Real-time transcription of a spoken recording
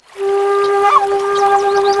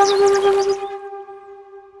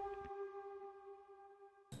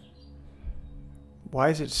Why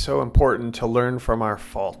is it so important to learn from our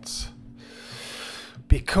faults?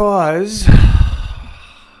 Because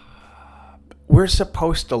we're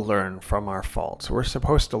supposed to learn from our faults. We're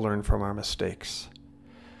supposed to learn from our mistakes.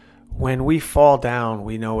 When we fall down,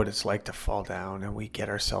 we know what it's like to fall down, and we get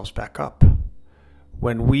ourselves back up.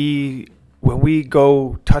 When we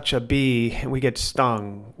go touch a bee and we get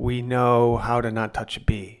stung, we know how to not touch a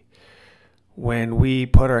bee. When we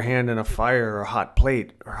put our hand in a fire or a hot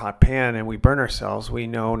plate or hot pan and we burn ourselves, we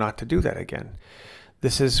know not to do that again.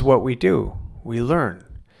 This is what we do. We learn.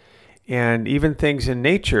 And even things in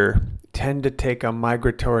nature tend to take a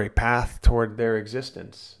migratory path toward their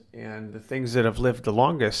existence. And the things that have lived the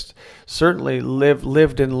longest certainly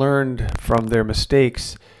lived and learned from their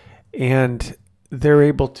mistakes, and they're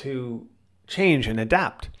able to change and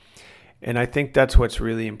adapt. And I think that's what's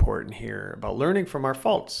really important here about learning from our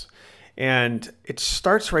faults. And it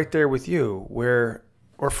starts right there with you,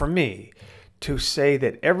 or for me, to say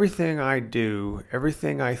that everything I do,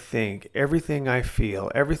 everything I think, everything I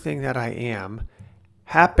feel, everything that I am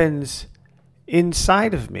happens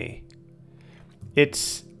inside of me.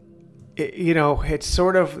 It's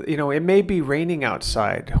sort of, it may be raining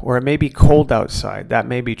outside or it may be cold outside. That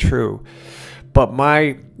may be true. But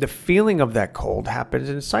the feeling of that cold happens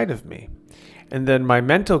inside of me. And then my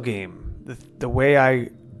mental game, the way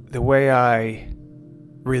I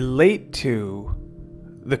relate to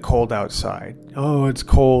the cold outside. Oh, it's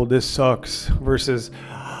cold. This sucks. Versus,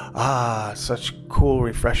 such cool,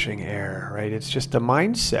 refreshing air, right? It's just a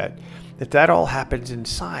mindset that all happens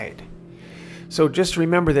inside. So just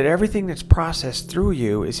remember that everything that's processed through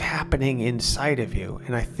you is happening inside of you.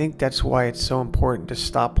 And I think that's why it's so important to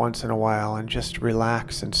stop once in a while and just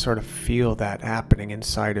relax and sort of feel that happening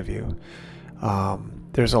inside of you.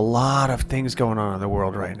 There's a lot of things going on in the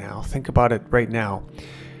world right now. Think about it right now.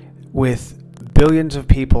 With billions of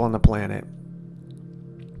people on the planet,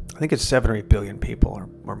 I think it's 7 or 8 billion people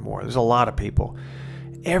or more. There's a lot of people.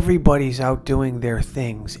 Everybody's out doing their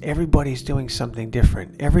things. Everybody's doing something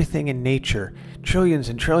different. Everything in nature, trillions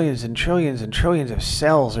and trillions and trillions and trillions of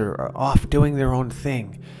cells are off doing their own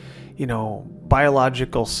thing.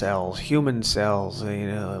 Biological cells, human cells,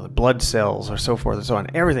 blood cells, or so forth and so on.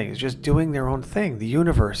 Everything is just doing their own thing. The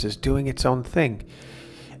universe is doing its own thing.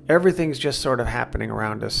 Everything's just sort of happening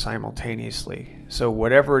around us simultaneously. So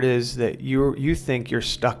whatever it is that you think you're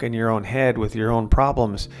stuck in your own head with your own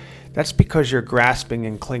problems, that's because you're grasping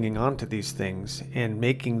and clinging onto these things and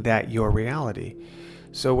making that your reality.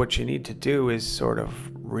 So what you need to do is sort of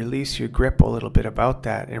release your grip a little bit about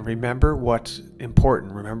that and remember what's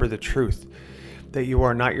important. Remember the truth. That you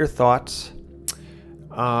are not your thoughts,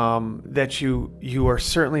 that you are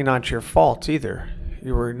certainly not your faults either.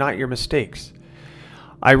 You are not your mistakes.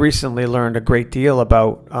 I recently learned a great deal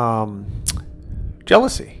about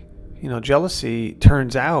jealousy. Jealousy,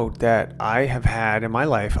 turns out that I have had in my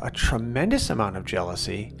life a tremendous amount of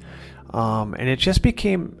jealousy. And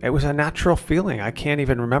it was a natural feeling. I can't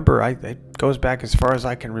even remember. It goes back as far as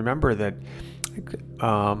I can remember that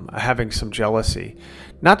having some jealousy.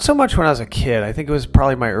 Not so much when I was a kid. I think it was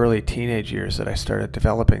probably my early teenage years that I started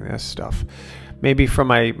developing this stuff. Maybe from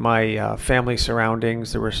my family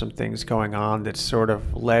surroundings, there were some things going on that sort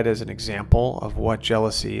of led as an example of what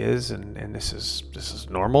jealousy is, and this is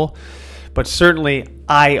normal. But certainly,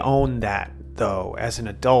 I own that. Though, as an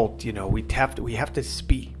adult, we have to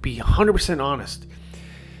be 100% honest.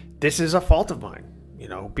 This is a fault of mine.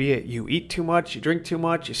 Be it you eat too much, you drink too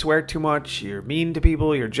much, you swear too much, you're mean to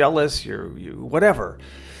people, you're jealous, you whatever.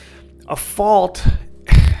 A fault,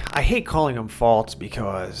 I hate calling them faults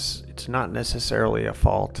because it's not necessarily a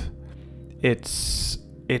fault. It's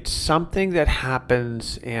something that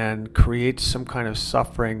happens and creates some kind of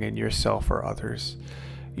suffering in yourself or others.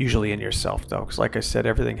 Usually in yourself, though, because like I said,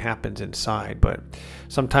 everything happens inside. But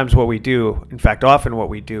sometimes what we do, in fact, often what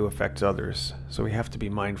we do affects others. So we have to be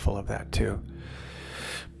mindful of that too.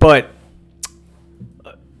 But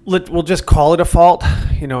we'll just call it a fault,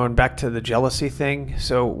 and back to the jealousy thing.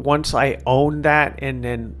 So once I own that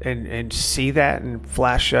and see that and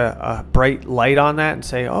flash a bright light on that and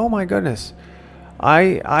say, oh my goodness,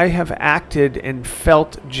 I have acted and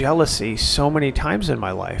felt jealousy so many times in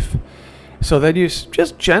my life. So then you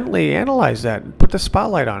just gently analyze that and put the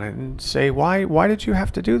spotlight on it and say, why did you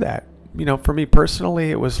have to do that? For me personally,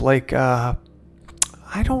 it was like, I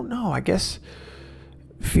don't know, I guess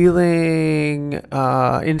feeling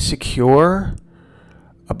insecure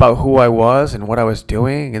about who I was and what I was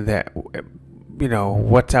doing, and that,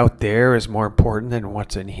 what's out there is more important than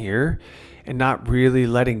what's in here. and not really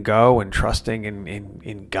letting go and trusting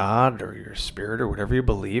in God or your spirit or whatever you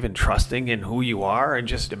believe, and trusting in who you are and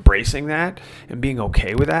just embracing that and being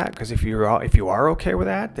okay with that. Because if you are okay with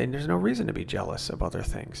that, then there's no reason to be jealous of other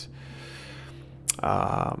things.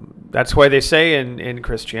 That's why they say in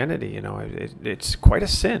Christianity, it's quite a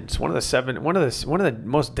sin. It's one of the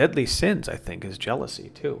most deadly sins, I think, is jealousy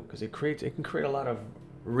too, because it can create a lot of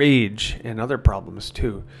rage and other problems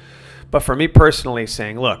too. But for me personally,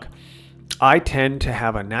 saying, look, I tend to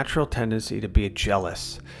have a natural tendency to be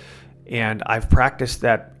jealous. And I've practiced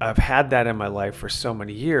that. I've had that in my life for so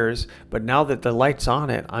many years. But now that the light's on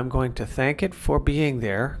it, I'm going to thank it for being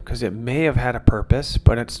there, because it may have had a purpose,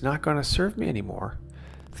 but it's not going to serve me anymore.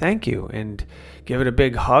 Thank you. And give it a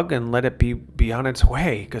big hug and let it be on its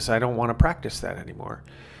way, because I don't want to practice that anymore.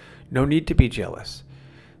 No need to be jealous.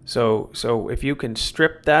 So if you can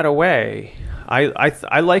strip that away,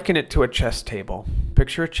 I liken it to a chess table.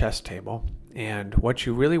 Picture a chess table, and what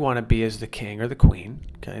you really want to be is the king or the queen,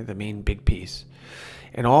 okay, the main big piece.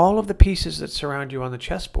 And all of the pieces that surround you on the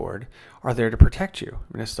chessboard are there to protect you.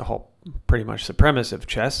 I mean, that's pretty much the premise of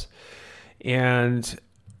chess. And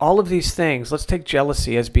all of these things, let's take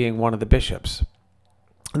jealousy as being one of the bishops.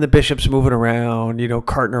 And the bishop's moving around,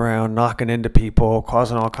 carting around, knocking into people,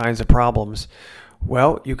 causing all kinds of problems.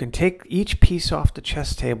 Well, you can take each piece off the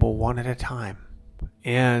chess table one at a time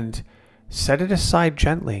and set it aside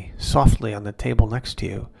gently, softly on the table next to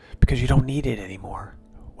you, because you don't need it anymore.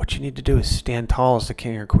 What you need to do is stand tall as the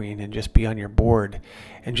king or queen and just be on your board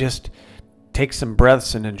and just take some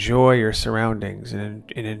breaths and enjoy your surroundings and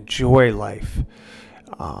enjoy life.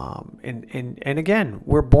 And again,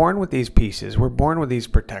 we're born with these pieces. We're born with these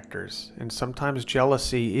protectors. And sometimes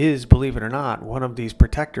jealousy is, believe it or not, one of these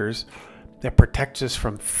protectors that protects us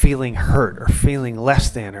from feeling hurt or feeling less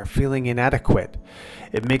than or feeling inadequate.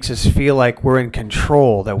 It makes us feel like we're in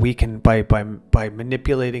control, that we can, by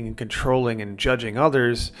manipulating and controlling and judging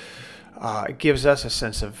others, it gives us a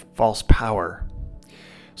sense of false power.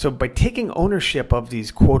 So by taking ownership of these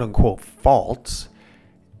quote-unquote faults,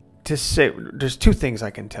 there's two things I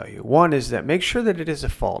can tell you. One is that make sure that it is a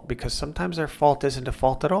fault, because sometimes our fault isn't a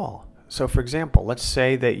fault at all. So for example, let's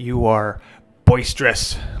say that you are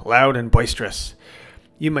boisterous, loud and boisterous.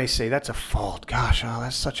 You may say, that's a fault. Gosh,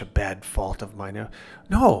 that's such a bad fault of mine.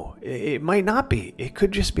 No, it might not be. It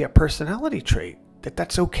could just be a personality trait.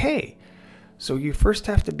 That's okay. So you first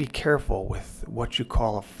have to be careful with what you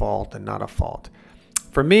call a fault and not a fault.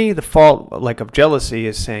 For me, the fault, like of jealousy,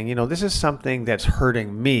 is saying, this is something that's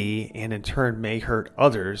hurting me and in turn may hurt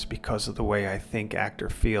others because of the way I think, act, or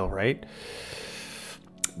feel, right?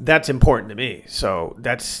 That's important to me. So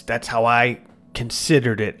that's how I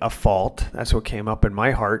considered it a fault. That's what came up in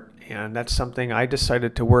my heart, and that's something I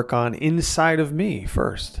decided to work on inside of me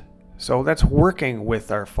first. So that's working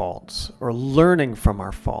with our faults or learning from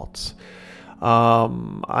our faults.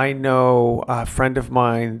 I know a friend of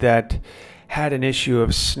mine that had an issue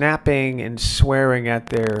of snapping and swearing at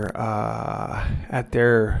their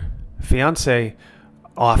fiance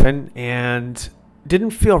often, and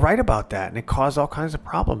didn't feel right about that, and it caused all kinds of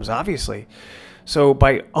problems, obviously. So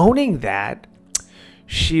by owning that,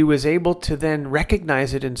 she was able to then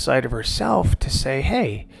recognize it inside of herself to say,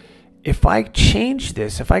 hey, if I change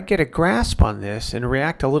this, if I get a grasp on this and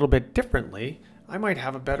react a little bit differently, I might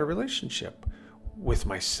have a better relationship with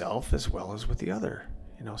myself as well as with the other.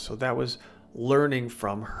 So that was learning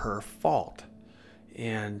from her fault.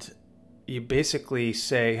 And you basically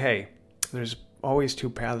say, hey, there's always two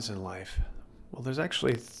paths in life. Well, there's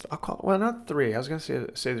actually, not three. I was going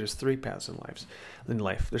to say there's three paths in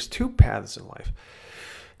life. There's two paths in life.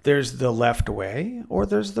 There's the left way, or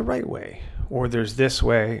there's the right way, or there's this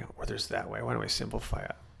way, or there's that way. Why don't we simplify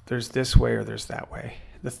it? There's this way, or there's that way.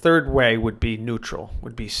 The third way would be neutral,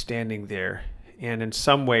 would be standing there. And in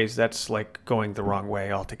some ways, that's like going the wrong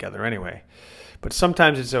way altogether anyway. But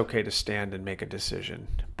sometimes it's okay to stand and make a decision.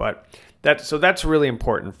 But that's really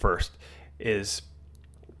important first, is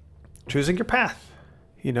choosing your path.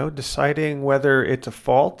 Deciding whether it's a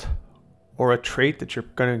fault or a trait that you're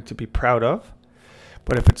going to be proud of.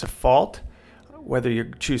 But if it's a fault, whether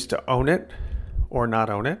you choose to own it or not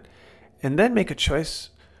own it, and then make a choice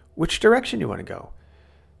which direction you want to go.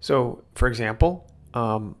 So, for example,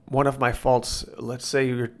 one of my faults, let's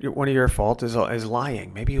say one of your faults is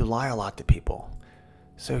lying. Maybe you lie a lot to people.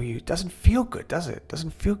 So it doesn't feel good, does it? It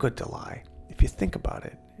doesn't feel good to lie if you think about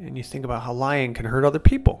it. And you think about how lying can hurt other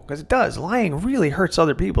people, because it does. Lying really hurts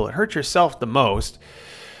other people. It hurts yourself the most,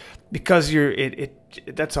 because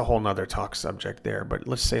that's a whole nother talk subject there. But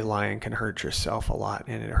let's say lying can hurt yourself a lot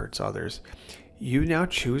and it hurts others. You now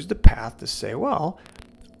choose the path to say, well,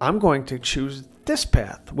 I'm going to choose this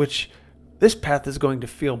path, which This path is going to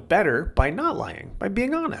feel better by not lying, by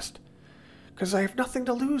being honest. Because I have nothing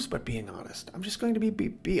to lose but being honest. I'm just going to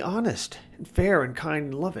be honest and fair and kind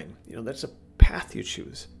and loving. That's a path you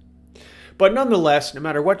choose. But nonetheless, no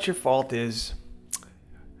matter what your fault is,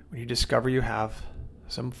 when you discover you have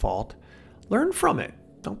some fault, learn from it.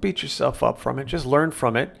 Don't beat yourself up from it. Just learn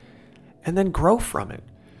from it and then grow from it.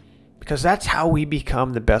 Because that's how we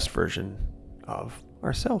become the best version of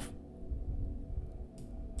ourselves.